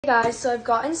Hey guys, so I've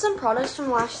gotten some products from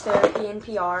Lash Therapy and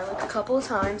PR like a couple of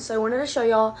times, so I wanted to show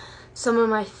y'all some of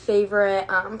my favorite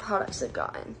products I've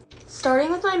gotten.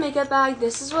 Starting with my makeup bag,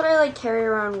 this is what I carry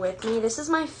around with me. This is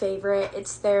my favorite.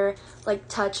 It's their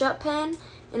touch-up pen,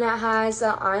 and it has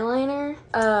an eyeliner,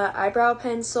 eyebrow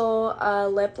pencil, a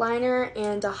lip liner,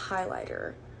 and a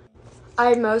highlighter.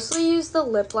 I mostly use the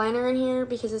lip liner in here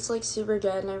because it's super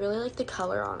good and I really like the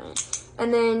color on it.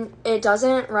 And then it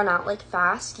doesn't run out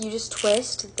fast. You just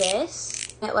twist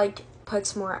this, it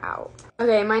puts more out.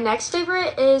 Okay, my next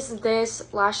favorite is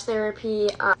this Lash Therapy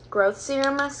Growth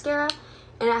Serum Mascara,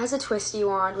 and it has a twisty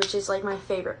wand, which is my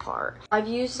favorite part. I've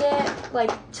used it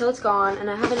till it's gone, and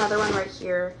I have another one right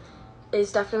here.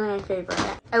 It's definitely my favorite.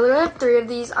 I literally have 3 of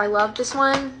these. I love this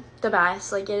one the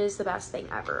best. It is the best thing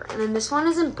ever. And then this one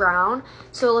is in brown,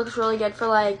 so it looks really good for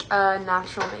a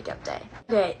natural makeup day.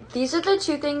 Okay, these are the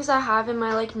 2 things I have in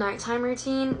my nighttime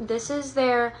routine. This is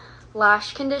their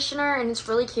lash conditioner, and it's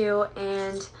really cute,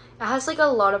 and it has a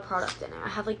lot of product in it. I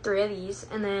have 3 of these.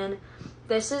 And then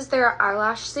this is their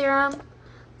eyelash serum.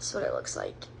 This is what it looks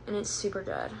like, and it's super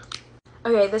good.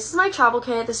 Okay, this is my travel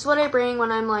kit. This is what I bring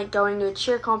when I'm going to a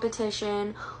cheer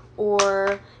competition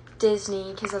or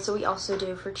Disney, because that's what we also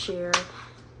do for cheer.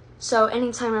 So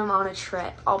anytime I'm on a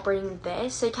trip, I'll bring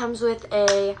this. It comes with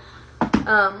a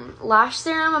lash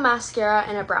serum, a mascara,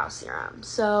 and a brow serum.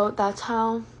 So that's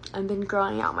how I've been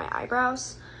growing out my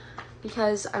eyebrows,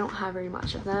 because I don't have very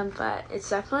much of them, but it's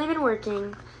definitely been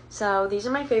working. So these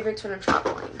are my favorites when I'm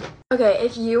traveling. Okay,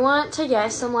 if you want to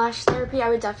get some Lash Therapy, I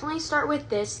would definitely start with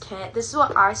this kit. This is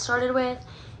what I started with,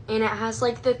 and it has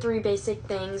the 3 basic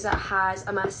things. It has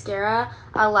a mascara,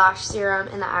 a lash serum,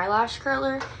 and the eyelash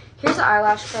curler. Here's the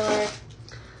eyelash curler.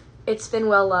 It's been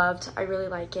well loved. I really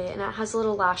like it, and it has a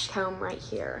little lash comb right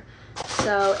here.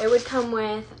 So it would come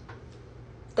with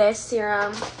this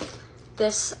serum,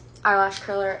 this eyelash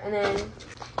curler, and then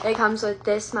it comes with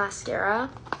this mascara.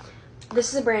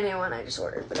 This is a brand new one I just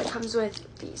ordered, but it comes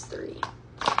with these 3.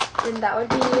 And that would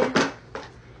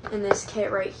be in this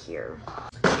kit right here.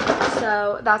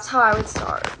 So that's how I would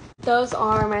start. Those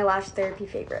are my Lash Therapy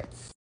favorites.